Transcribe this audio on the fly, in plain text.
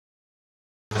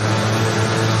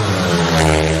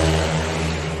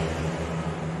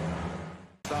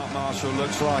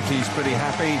looks like he's pretty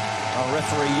happy. Our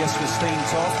referee Jesper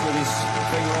Steentoft with his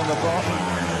finger on the bottom.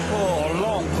 Oh,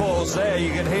 long pause there.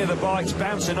 You can hear the bikes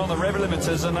bouncing on the rev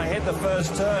limiters, and they hit the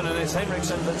first turn, and it's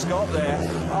Henriksen that's got there.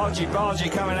 Argy-bargy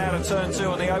coming out of turn 2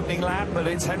 on the opening lap, but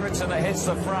it's Henriksen that hits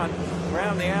the front.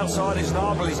 Round the outside is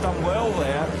Nagel. He's done well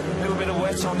there. A little bit of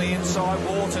wet on the inside,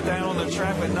 water down on the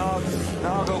track with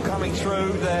Nagel coming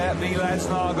through there. Vilad's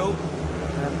Nagel.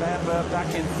 And Bamber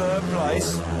back in third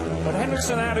place. But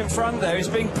Henriksen out in front there. He's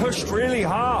being pushed really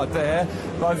hard there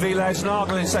by Vilad's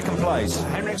Nagel in second place.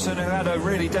 Henriksen, who had a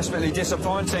really desperately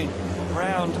disappointing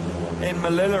round in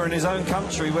Melilla in his own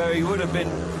country, where he would have been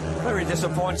very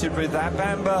disappointed with that.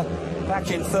 Bamber back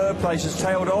in third place, has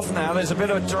tailed off now. There's a bit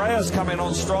of Dreas coming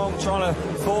on strong, trying to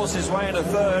force his way into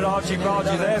third.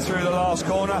 Argy-bargy there through the last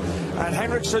corner. And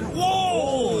Henriksen,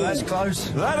 whoa! That's close.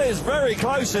 That is very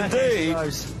close indeed.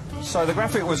 Close. So the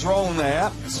graphic was wrong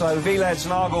there. So Vilad's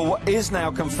Nagel is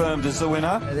now confirmed as the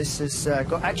winner. This has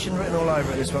got action written all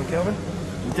over it, this one, Kelvin.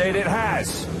 Indeed it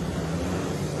has.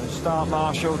 The start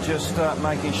marshal just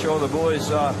making sure the boys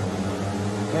are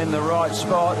in the right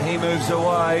spot. He moves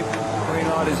away. Green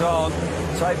light is on.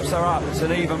 Tapes are up. It's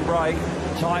an even break.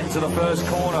 Tight into the first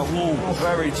corner. Woo,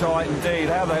 very tight indeed.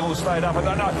 How they all stayed up, I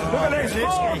don't know. Look at this,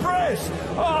 oh, press!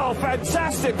 Oh,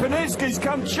 fantastic. Panitsky's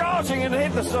come charging and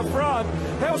hit the front.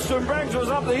 Hellstrom-Brangs was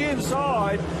up the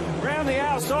inside. Round the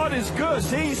outside is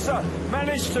Gus. He's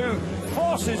managed to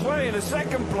force his way into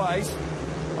second place.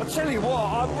 I'll tell you what,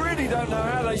 I really don't know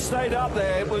how they stayed up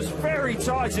there. It was very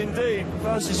tight indeed.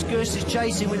 Francis Gus is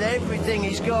chasing with everything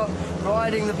he's got,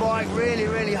 riding the bike really,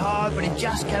 really hard, but he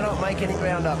just cannot make any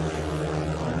ground up.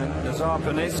 Nazar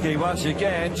Panitsky once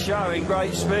again showing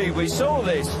great speed. We saw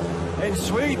this in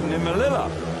Sweden, in Melilla,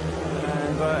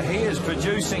 and he is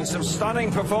producing some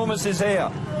stunning performances here.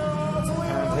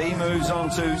 And he moves on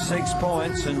to 6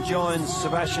 points and joins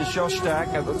Sebastian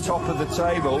Shostak at the top of the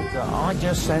table. I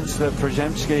just sense that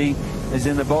Przemski is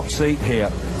in the box seat here.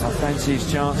 I fancy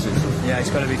his chances. Yeah, he's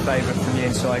got to be favourite from the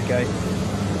inside gate.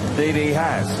 Indeed he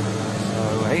has.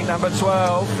 So heat number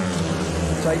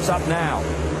 12 takes up now.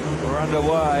 We're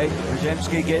underway.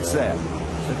 Przemski gets there.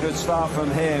 It's a good start from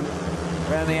him.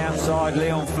 Around the outside,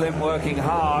 Leon Flint working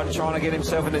hard, trying to get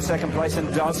himself into second place,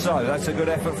 and does so. That's a good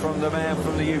effort from the man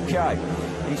from the UK.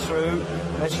 He's through.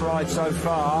 Let's ride so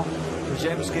far.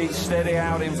 Przemski steady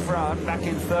out in front, back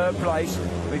in third place.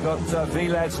 We've got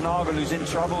Vilad's Nagel, who's in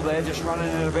trouble there, just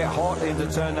running in a bit hot into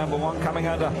turn number 1, coming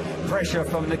under pressure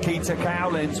from Nikita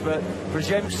Cowlins, but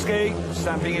Przemski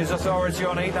stamping his authority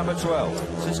on heat number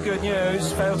 12. This is good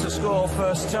news. Failed to score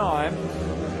first time.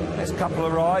 Next couple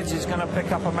of rides, he's going to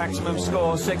pick up a maximum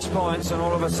score, 6 points, and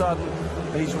all of a sudden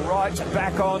he's right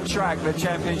back on track. The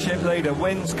championship leader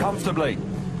wins comfortably.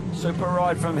 Super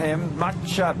ride from him,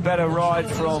 much better ride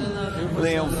from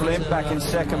Leon Flint back in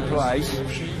second place.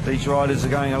 These riders are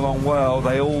going along well.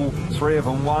 They all 3 of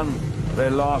them won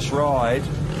their last ride.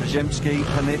 Przemski,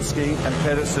 Panitsky and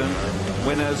Pedersen,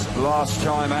 winners last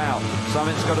time out.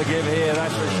 Something's got to give here,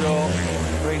 that's for sure.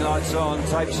 Green lights on,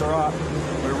 tapes are up.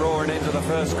 We're roaring into the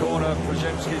first corner.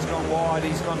 Przemski's gone wide,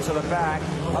 he's gone to the back,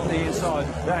 up the inside.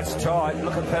 That's tight.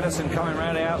 Look at Pedersen coming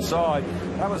around the outside.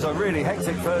 That was a really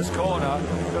hectic first corner.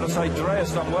 Got to say,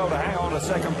 Dreas done well to hang on to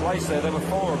second place there. There were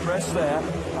 4 abreast there.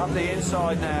 Up the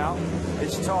inside now.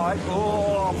 It's tight.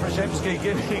 Oh, Przemski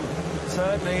giving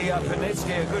certainly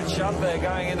Panitsky a good shove there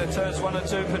going into turns 1 and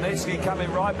 2. Panitsky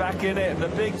coming right back in it. And the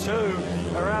big 2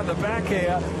 around the back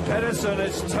here. Pedersen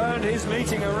has turned his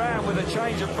meeting around with a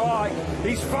change of bike.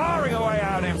 He's firing away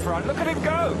out in front. Look at him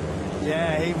go.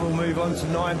 Yeah, he will move on to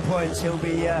 9 points. He'll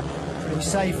be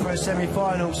safe for a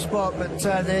semi-final spot, but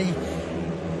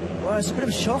well, it's a bit of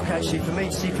a shock actually for me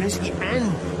to see Panitsky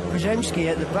and Przemski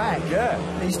at the back. Yeah.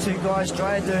 These 2 guys,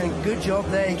 Dreyer doing a good job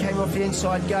there. He came off the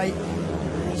inside gate.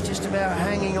 He's just about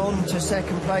hanging on to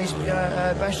second place.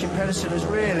 Bastian Pedersen has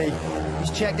really,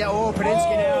 he's checked out. Oh,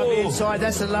 Panitsky now up the inside.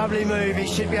 That's a lovely move. He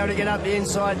should be able to get up the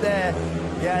inside there.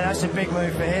 Yeah, that's a big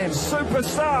move for him. Super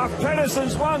stuff.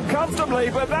 Pedersen's won comfortably,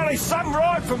 but that is some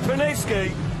ride from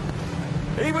Panitsky.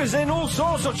 He was in all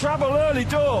sorts of trouble early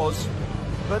doors,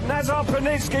 but Nazar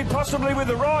Panitsky possibly with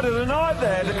the ride of the night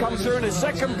there to come through in his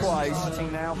second place.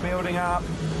 Now building up.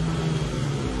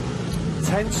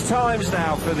 Tense times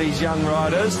now for these young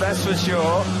riders, that's for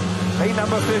sure. Heat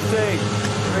number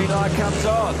 15. Green light comes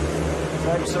on.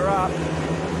 Tapes are up.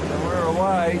 And we're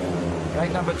away.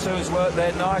 Gate number 2 has worked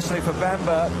there nicely for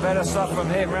Bamber. Better stuff from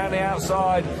him. Round the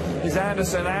outside is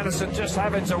Anderson. Anderson just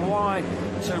having to whine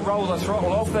to roll the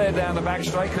throttle off there down the back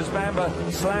straight because Bamber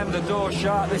slammed the door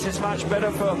shut. This is much better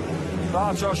for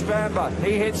Bartosz Bamba,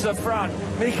 he hits the front.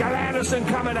 Mikael Anderson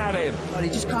coming at him. But he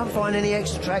just can't find any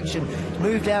extra traction.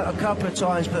 Moved out a couple of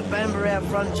times, but Bamba out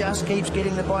front just keeps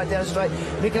getting the bike down straight.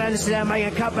 Mikael Anderson now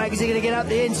making a cutback. Is he going to get up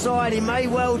the inside? He may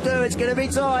well do. It's going to be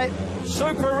tight.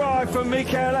 Super ride from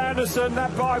Mikael Anderson.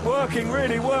 That bike working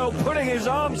really well, putting his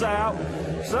arms out.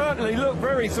 Certainly looked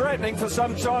very threatening for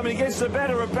some time. He gets the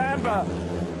better of Bamba.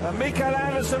 And Mikael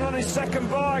Anderson on his second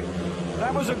bike.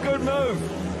 That was a good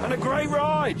move and a great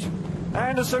ride.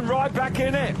 Anderson right back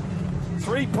in it.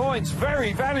 3 points,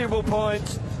 very valuable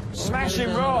points.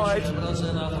 Smashing ride.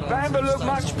 Bamba looked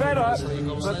much better,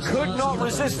 but could not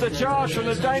resist the charge from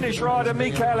the Danish rider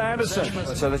Mikael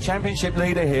Anderson. So the championship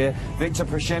leader here, Victor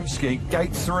Przemski,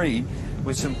 gate 3,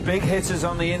 with some big hitters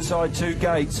on the inside 2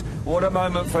 gates. What a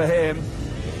moment for him.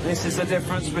 This is the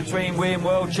difference between being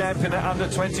world champion at under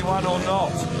 21 or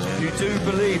not. You do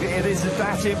believe it is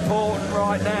that important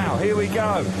right now. Here we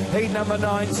go. Heat number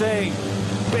 19.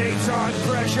 Big time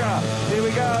pressure. Here we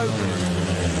go.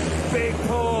 Big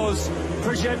pause.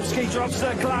 Przemski drops the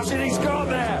clutch and he's got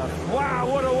there. Wow,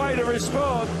 what a way to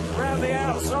respond. Round the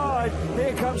outside.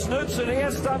 Here comes Knudsen. He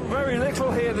has done very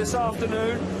little here this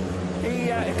afternoon. He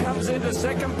comes into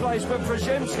second place, but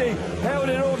Przemski held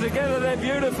it all together there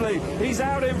beautifully. He's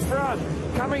out in front,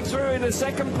 coming through into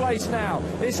second place now.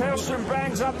 This Hellstrom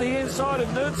bangs up the inside of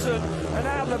Knudsen, and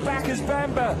out the back is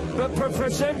Bamba. But for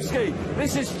Przemski,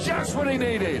 this is just what he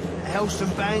needed.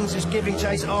 Hellstrom Bangs is giving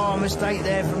chase. Oh, mistake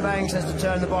there from Bangs. Has to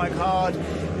turn the bike hard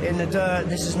in the dirt.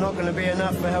 This is not going to be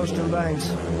enough for Hellstrom Bangs.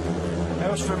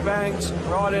 Hellstrom Bangs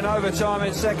riding overtime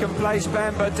in second place.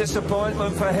 Bamba,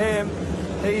 disappointment for him.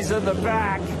 He's at the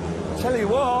back. Tell you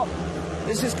what,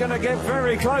 this is going to get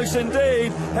very close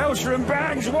indeed. Hellstrom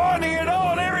Bangs winding it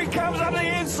on. Here he comes up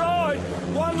the inside.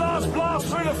 One last blast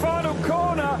through the final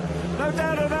corner. No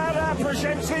doubt about that.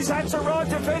 Przemski's had to ride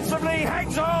defensively. He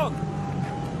hangs on.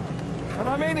 And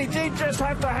I mean, he did just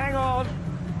have to hang on.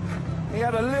 He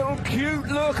had a little cute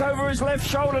look over his left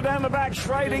shoulder down the back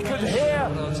straight. He could hear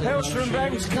Hellstrom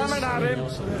Bangs coming at him.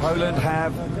 Poland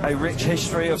have a rich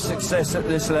history of success at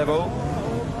this level.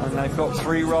 And they've got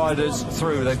 3 riders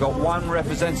through. They've got 1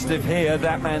 representative here,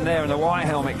 that man there in the white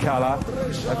helmet colour.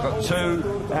 They've got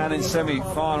 2 down in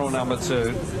semi-final number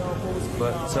 2.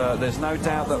 But there's no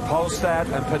doubt that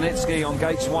Polstad and Panitsky on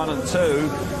gates 1 and 2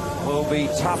 will be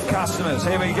tough customers.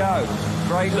 Here we go.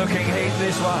 Great looking heat,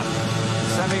 this one.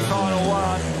 Semi-final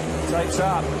 1 takes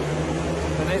up.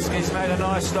 Panitsky's made a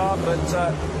nice start, but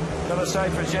got to say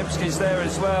Przemski's there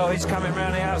as well. He's coming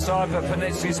round the outside, but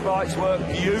Panitsky's bikes work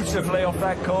beautifully off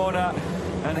that corner,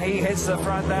 and he hits the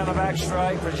front down the back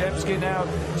straight. Przemski now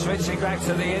switching back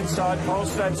to the inside.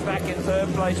 Polstad's back in third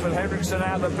place with Henriksen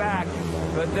out the back,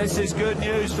 but this is good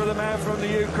news for the man from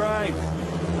the Ukraine.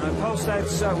 And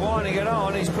Polstad's winding it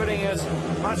on. He's putting as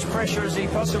much pressure as he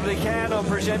possibly can on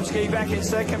Przemski back in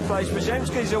second place.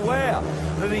 Przemski's aware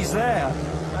that he's there,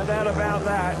 no doubt about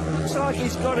that. Looks like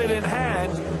he's got it in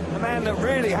hand. The man that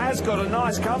really has got a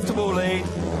nice, comfortable lead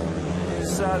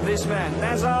is this man,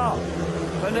 Nazar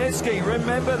Panitsky.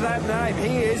 Remember that name.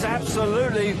 He is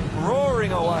absolutely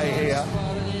roaring away here.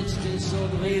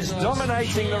 He is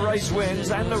dominating the race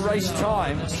wins and the race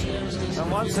times.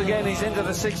 And once again, he's into the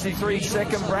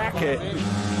 63-second bracket.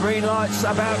 Green light's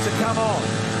about to come on.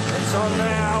 It's on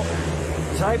now.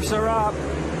 Tapes are up.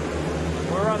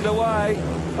 We're underway.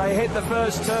 They hit the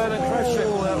first turn and crash it.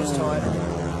 Oh, that was tight.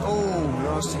 Oh,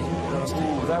 nasty, nasty.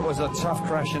 Ooh, that was a tough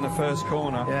crash in the first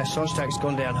corner. Yeah, Shostak's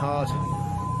gone down hard.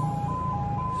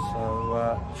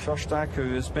 So Shostak,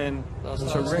 who has been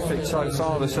terrific so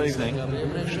far this evening,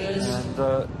 and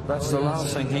that's the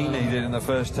last thing he needed in the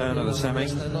first turn of the semi.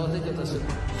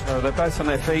 So they're both on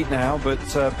their feet now, but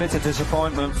bitter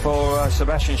disappointment for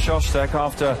Sebastian Shostak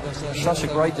after such a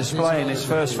great display in his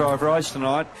first 5 rides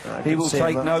tonight. He will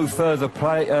take no further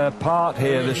part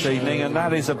here this evening, and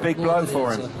that is a big blow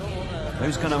for him.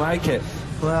 Who's going to make it?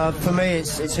 Well, for me,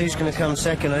 it's who's going to come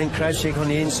second. I think Kravchik on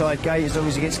the inside gate, as long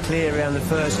as he gets clear around the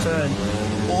first turn,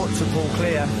 ought to pull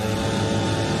clear.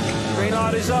 Green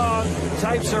light is on,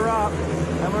 tapes are up,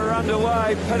 and we're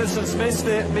underway. Pedersen's missed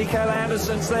it. Mikael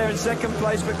Anderson's there in second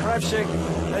place, but Kravchik,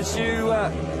 as you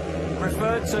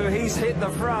referred to, he's hit the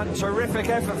front. Terrific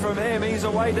effort from him. He's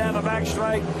away down the back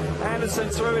straight. Anderson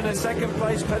through in second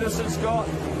place. Pedersen's got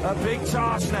a big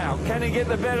task now. Can he get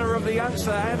the better of the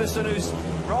youngster Anderson, who's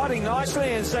riding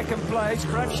nicely in second place?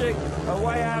 Kravchik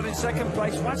away out in second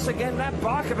place. Once again, that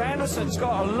bike of Anderson's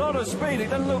got a lot of speed.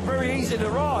 It doesn't look very easy to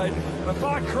ride, but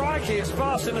by crikey, it's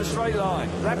fast in a straight line.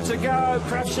 Lap to go.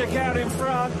 Kravchik out in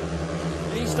front.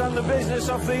 He's done the business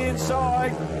off the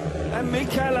inside. And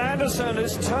Mikael Anderson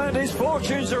has turned his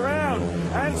fortunes around,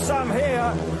 and some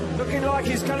here. looking like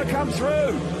he's going to come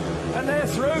through. And they're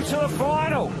through to the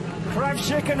final.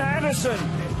 Kravchik and Anderson.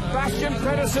 Bastian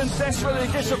Pedersen desperately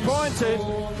disappointed.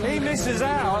 He misses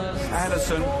out.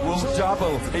 Anderson will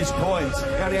double his points. He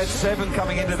only had 7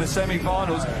 coming into the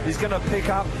semi-finals. He's going to pick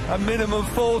up a minimum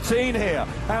 14 here.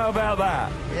 How about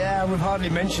that? Yeah, we've hardly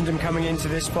mentioned him coming into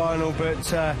this final, but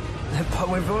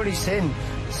we've already seen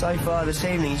so far this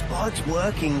evening his bike's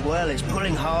working well. It's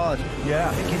pulling hard.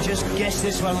 Yeah. If he could just guess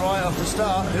this one right off the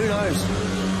start, who knows?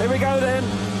 Here we go then.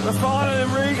 The final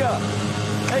in Riga.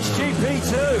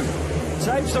 SGP2.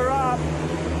 Tapes are up.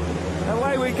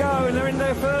 Away we go, and they're in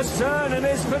their first turn, and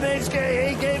it's Panitsky.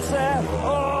 He gets there.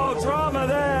 Oh, drama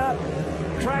there.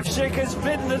 Kravchik has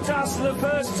bitten the dust in the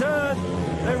first turn.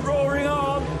 They're roaring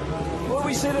on. Will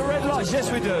we see the red lights? Yes,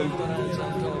 we do.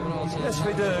 Yes,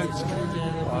 we do.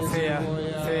 Oh, fear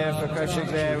for Kravchik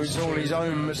there. It was all his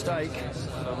own mistake.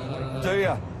 Do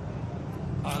you?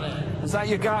 Is that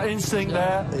your gut instinct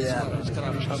there? Yeah,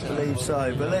 I believe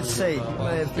so. But let's see.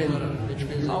 May have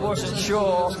been. I wasn't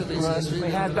sure.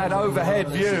 We had that overhead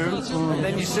view, and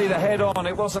then you see the head on.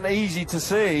 It wasn't easy to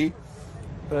see,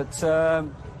 but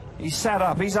he sat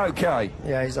up. He's okay.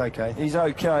 Yeah, he's okay. He's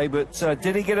okay, but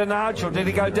did he get a nudge or did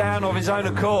he go down of his own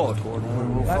accord?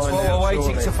 That's what we're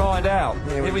waiting to find out.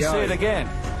 Did we see it again?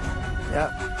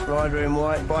 Yep, rider in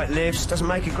white, bike lifts, doesn't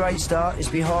make a great start, he's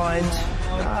behind.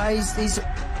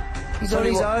 He's on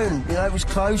his own, you know, it was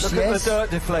close, Look yes. at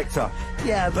the dirt deflector.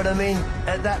 Yeah, but I mean,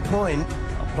 at that point,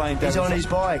 he's on his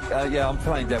bike. Yeah, I'm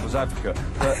playing devil's advocate.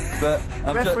 But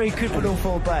referee could put all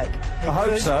 4 back. I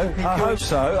hope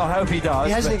so. I hope he does.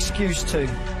 He has an excuse too.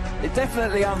 It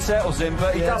definitely unsettles him,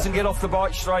 but he doesn't get off the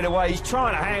bike straight away. He's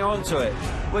trying to hang on to it,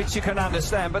 which you can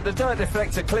understand. But the dirt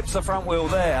deflector clips the front wheel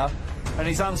there, and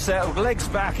he's unsettled. Legs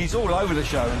back, he's all over the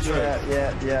show.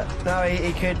 Yeah. No,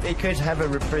 he could have a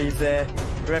reprieve there.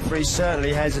 The referee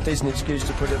certainly has a decent excuse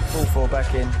to put all 4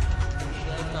 back in.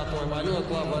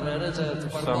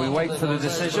 So we wait for the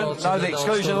decision. No, the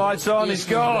exclusion light's on, he's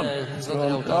gone.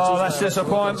 Oh, that's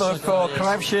disappointment for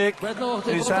Kravchik,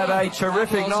 who's had a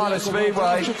terrific night at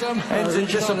Speedway. Ends in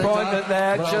disappointment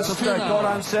there, just got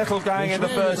unsettled going in the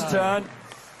first turn,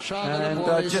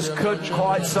 and just couldn't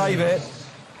quite save it.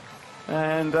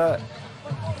 And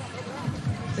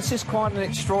this is quite an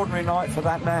extraordinary night for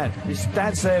that man. His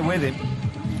dad's there with him.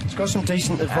 He's got some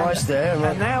decent advice there.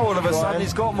 And now all of a sudden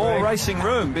he's got more racing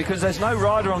room because there's no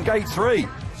rider on gate 3.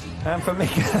 And for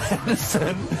Mika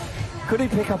Anderson, could he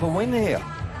pick up a win here?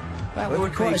 That would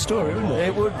be quite a story, wouldn't it?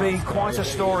 It would be quite a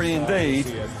story indeed.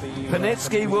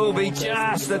 Panitsky will be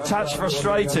just a touch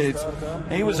frustrated.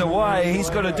 He was away, he's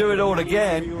got to do it all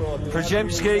again.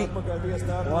 Prajemski,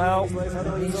 well,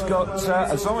 he's got,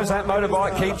 as long as that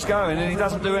motorbike keeps going and he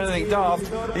doesn't do anything daft,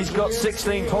 he's got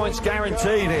 16 points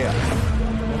guaranteed here.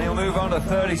 And he'll move on to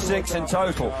 36 in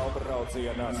total.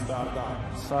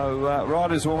 So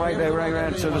riders will make their way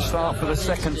around to the start for the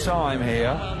second time here.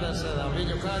 A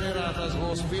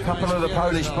couple of the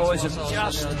Polish boys have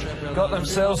just got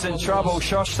themselves in trouble.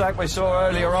 Shostak, we saw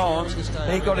earlier on,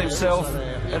 he got himself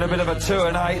in a bit of a 2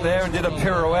 and 8 there and did a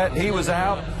pirouette. He was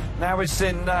out. Now we've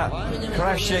seen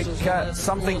Kravchik,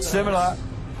 something similar.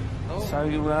 So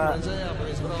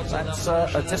that's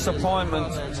a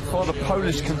disappointment for the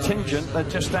Polish contingent. They're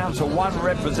just down to 1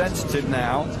 representative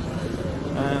now,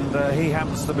 and he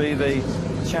happens to be the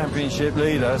championship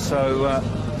leader. So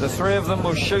the 3 of them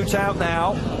will shoot out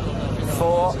now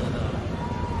for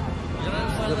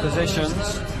the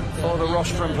positions, for the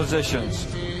rostrum positions.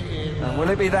 And will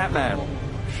it be that man?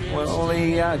 Will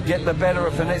he get the better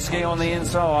of Panitsky on the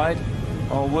inside,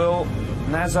 or will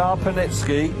Nazar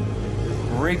Panitsky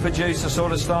reproduce the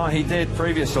sort of start he did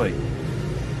previously?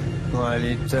 Well,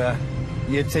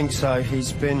 you'd think so.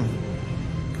 He's been...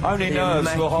 Only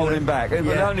nerves will hold him back. It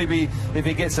would only be if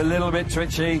he gets a little bit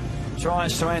twitchy,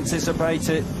 tries to anticipate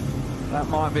it. That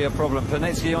might be a problem.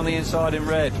 Panitsky on the inside in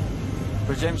red.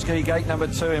 Prajemski, gate number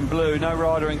 2 in blue. No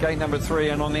rider in gate number 3.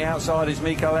 And on the outside is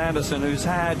Mikael Anderson, who's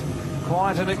had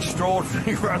quite an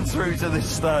extraordinary run through to this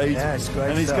stage. Yeah, it's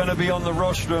great. And he's going to be on the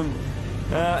rostrum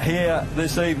here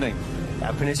this evening.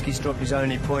 Panitsky's dropped his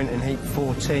only point in heat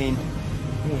 14.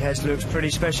 He has looked pretty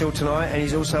special tonight, and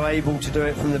he's also able to do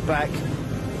it from the back.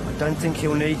 I don't think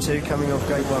he'll need to coming off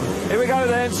gate 1. Here we go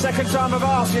then, second time of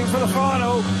asking for the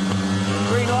final.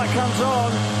 Green light comes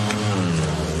on.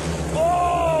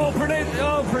 Oh,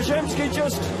 Prajemski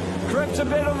just crept a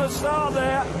bit on the start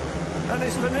there. And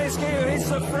it's Panitsky who hits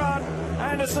the front.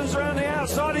 Anderson's around the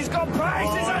outside. He's got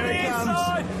pace. He's on the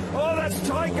inside. Oh, that's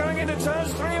tight going into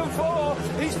turns 3 and 4.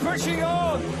 He's pushing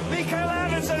on. Mikael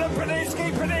Anderson and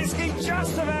Panitsky. Panitsky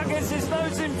just about gets his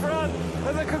nose in front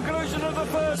at the conclusion of the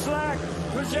first lap.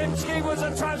 Brzezinski was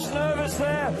a touch nervous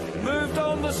there. Moved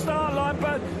on the start line,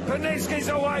 but Panitsky's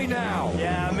away now.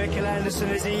 Yeah, Mikael Anderson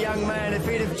is a young man. If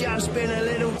he'd have just been a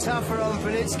little tougher on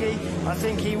Panitsky, I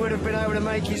think he would have been able to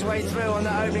make his way through on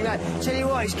that opening lap. Tell you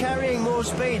what, he's carrying more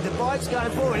speed. The bike's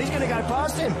going forward. He's going to go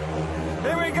past him.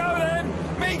 Here we go then.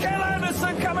 Mikael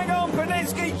Anderson coming on.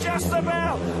 Panitsky just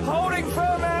about holding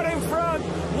firm out in front.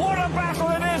 What a battle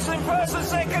it is in first and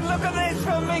second. Look at this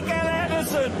from Mikael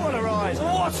Anderson. What a ride.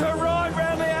 What a ride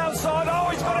round the outside. Oh,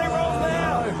 he's got it wrong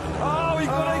now. Oh, he's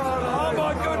got it. Oh,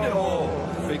 my goodness.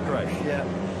 Oh, big crash. Yeah.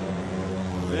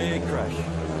 Big crash.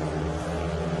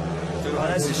 Oh,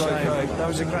 that's a shame. Okay. That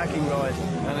was a cracking ride.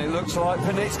 And it looks like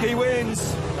Panitsky wins.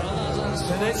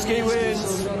 Panitsky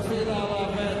wins.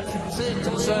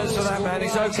 Concerns for that man.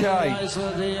 He's okay.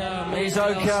 He's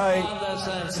okay.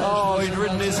 Oh, he'd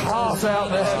ridden his heart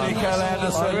out there, Mikael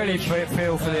Anderson. I really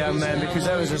feel for the young man because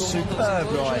that was a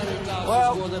superb ride.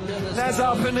 Well,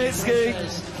 Nazar Panitsky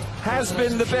has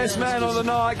been the best man on the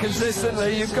night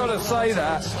consistently, you've got to say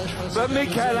that. But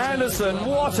Mikael Anderson,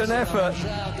 what an effort.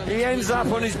 He ends up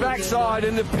on his backside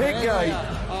in the pit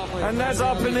gate. And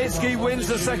Nazar Panitsky wins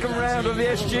the second round of the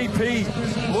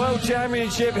SGP World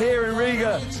Championship here in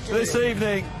Riga this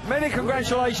evening. Many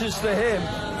congratulations to him.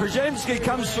 Brzezinski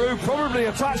comes through probably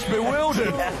a touch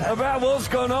bewildered about what's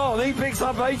gone on. He picks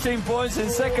up 18 points in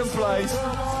second place.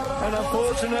 And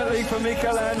unfortunately for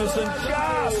Mikael Anderson,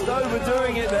 just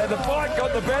overdoing it there. The bike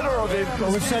got the better of him.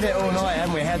 Well, we've said it all night,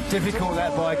 haven't we? How difficult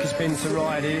that bike has been to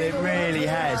ride. It really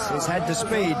has. It's had the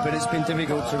speed, but it's been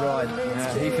difficult to ride.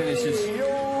 Yeah, he finishes...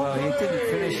 Well, he didn't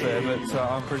finish there, but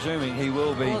I'm presuming he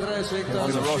will be on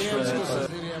the roster.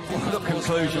 Look,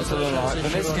 conclusion to the night.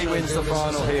 Panitsky wins the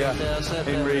final here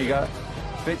in Riga.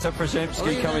 Victor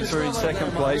Brzezinski coming through in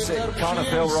second place. It kind of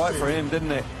felt right for him,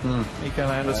 didn't it? Mikael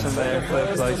Anderson there in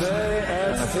third place.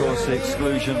 And of course the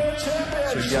exclusion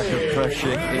to Jakub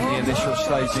Kreshik in the initial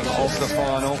staging of the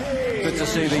final. Good to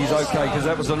see that he's okay, because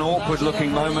that was an awkward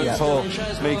looking moment for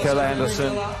Mikael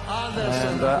Anderson.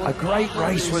 And a great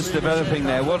race was developing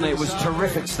there, wasn't it? It was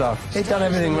terrific stuff. He'd done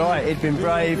everything right. He'd been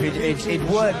brave. It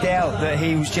worked out that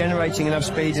he was generating enough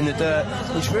speed in the dirt,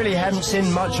 which really hadn't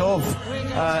seen much of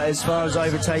as far as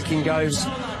overtaking goes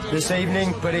this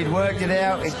evening, but he'd worked it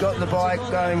out. He'd got the bike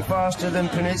going faster than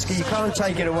Panitsky. You can't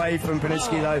take it away from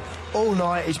Panitsky, though. All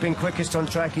night he's been quickest on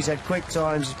track. He's had quick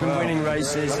times. He's been winning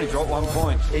races. He dropped 1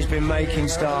 point. He's been making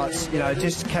starts. You know,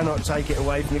 just cannot take it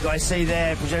away from the guy. See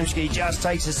there, Brzezinski just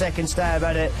takes a second stab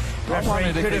at it.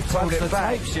 Referee could have pulled it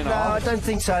back. Tapes, you know. No, I don't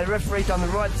think so. The referee done the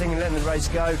right thing and letting the race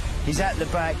go. He's at the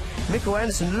back. Mikael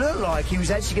Anderson looked like he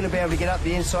was actually going to be able to get up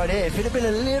the inside here. If it had been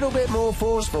a little bit more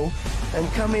forceful and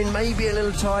come in maybe a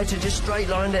little tighter, just straight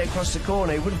lined it across the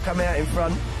corner, he would have come out in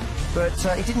front. But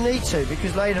he didn't need to,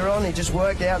 because later on he just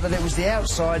worked out that it was the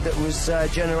outside that was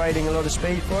generating a lot of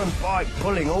speed for him. Bike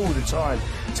pulling all the time.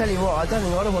 Tell you what, I don't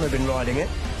think I'd have want to have been riding it.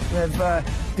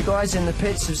 The guys in the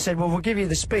pits have said, well, we'll give you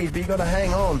the speed, but you've got to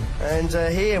hang on. And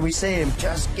here we see him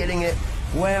just getting it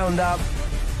wound up.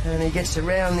 And he gets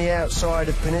around the outside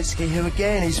of Panitsky, who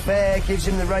again is fair, gives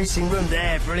him the racing room.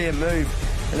 There, brilliant move.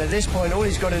 And at this point, all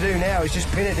he's got to do now is just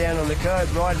pin it down on the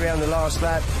curb, ride around the last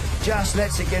lap. Just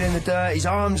lets it get in the dirt. His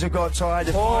arms have got tired,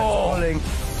 the bike's pulling,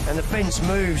 and the fence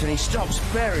moves, and he stops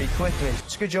very quickly.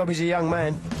 It's a good job he's a young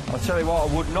man. I'll tell you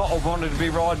what, I would not have wanted to be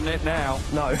riding it now.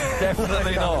 No.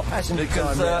 Definitely not.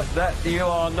 Because that you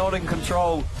are not in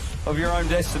control of your own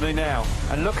destiny now.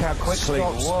 And look how quickly.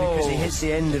 Stops because he hits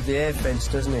the end of the air fence,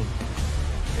 doesn't he?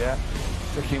 Yeah.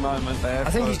 Tricky moment there. I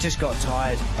think he's just got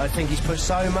tired. I think he's put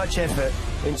so much effort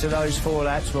into those 4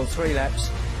 laps, well, 3 laps,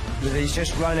 that he's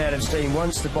just run out of steam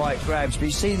once the bike grabs. But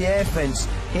you see the air fence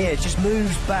here, just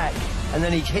moves back, and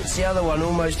then he hits the other one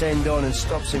almost end on and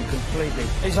stops him completely.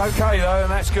 He's okay though,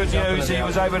 and that's good news. He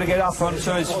was able to get up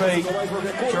onto his feet.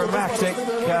 Dramatic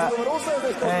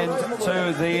end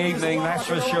to the evening, that's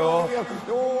for sure.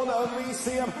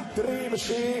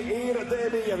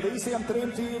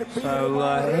 So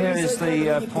here is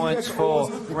the points for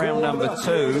round number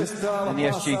 2 in the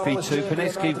SGP2.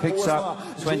 Panitsky picks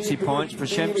up 20 points,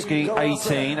 Brzezinski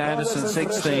 18, Anderson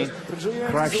 16,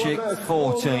 Krashik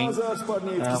 14.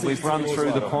 We've run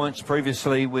through the points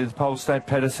previously with Polstad,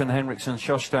 Pedersen, Henriksen,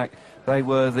 Shostak. They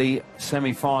were the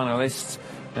semi-finalists,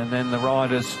 and then the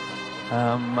riders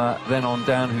then on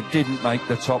down who didn't make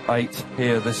the top 8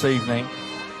 here this evening.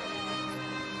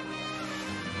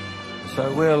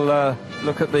 So we'll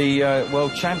look at the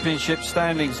World Championship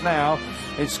standings now,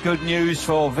 it's good news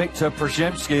for Viktor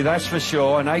Przemski, that's for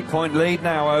sure. An 8-point lead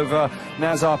now over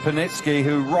Nazar Panitsky,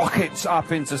 who rockets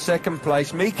up into second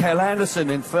place. Mikael Anderson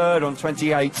in third on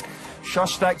 28.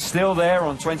 Shostak still there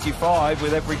on 25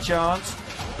 with every chance,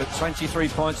 but 23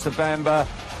 points to Bamba.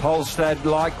 Polstad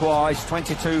likewise,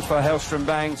 22 for Hellstrom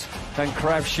Banks, and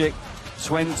Kravchik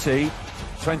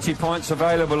 20 points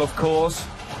available, of course,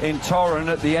 in Torun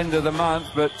at the end of the month,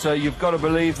 but you've got to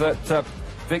believe that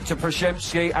Viktor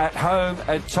Przemski at home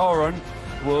at Torun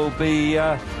will be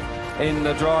in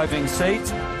the driving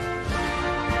seat.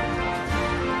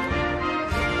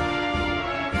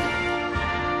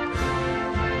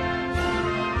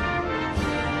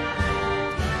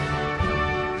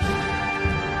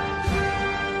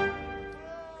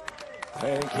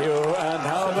 Thank you, and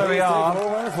now So there we are.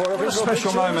 What a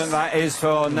special moment that is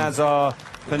for Nazar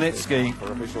Panitsky.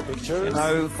 You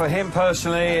know, for him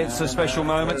personally, it's a special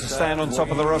moment to stand on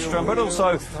top of the rostrum, but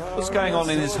also what's going on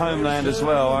in his homeland as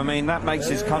well. I mean, that makes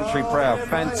his country proud.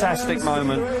 Fantastic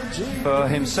moment for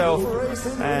himself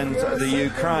and the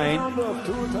Ukraine.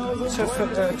 It's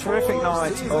a terrific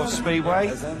night of Speedway.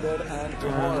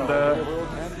 And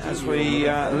as we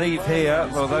leave here,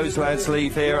 well, those lads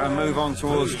leave here and move on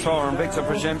towards Torun, Viktor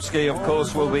Przemski, of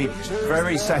course, will be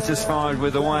very satisfied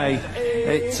with the way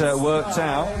it worked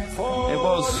out. It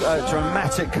was a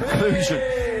dramatic conclusion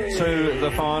to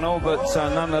the final, but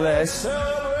nonetheless,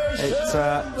 it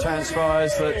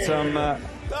transpires that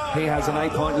he has an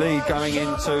 8-point lead going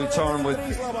into Torun with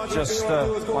just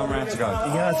one round to go.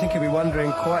 Yeah, I think he'll be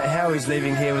wondering quite how he's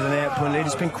leaving here with an 8-point lead.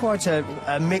 It's been quite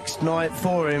a mixed night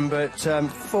for him, but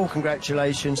full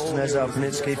congratulations to Nazar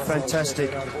Panitsky.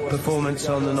 Fantastic performance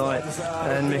on the night.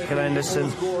 And Mikael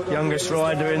Anderson, youngest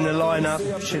rider in the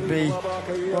lineup, should be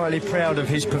rightly proud of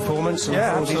his performance. And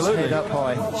yeah, absolutely. His head up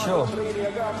high. Sure.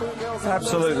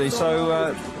 Absolutely.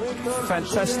 So,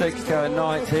 fantastic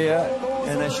night here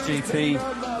in SGP2,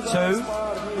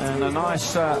 and a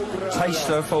nice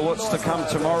taster for what's to come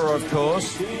tomorrow, of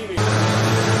course.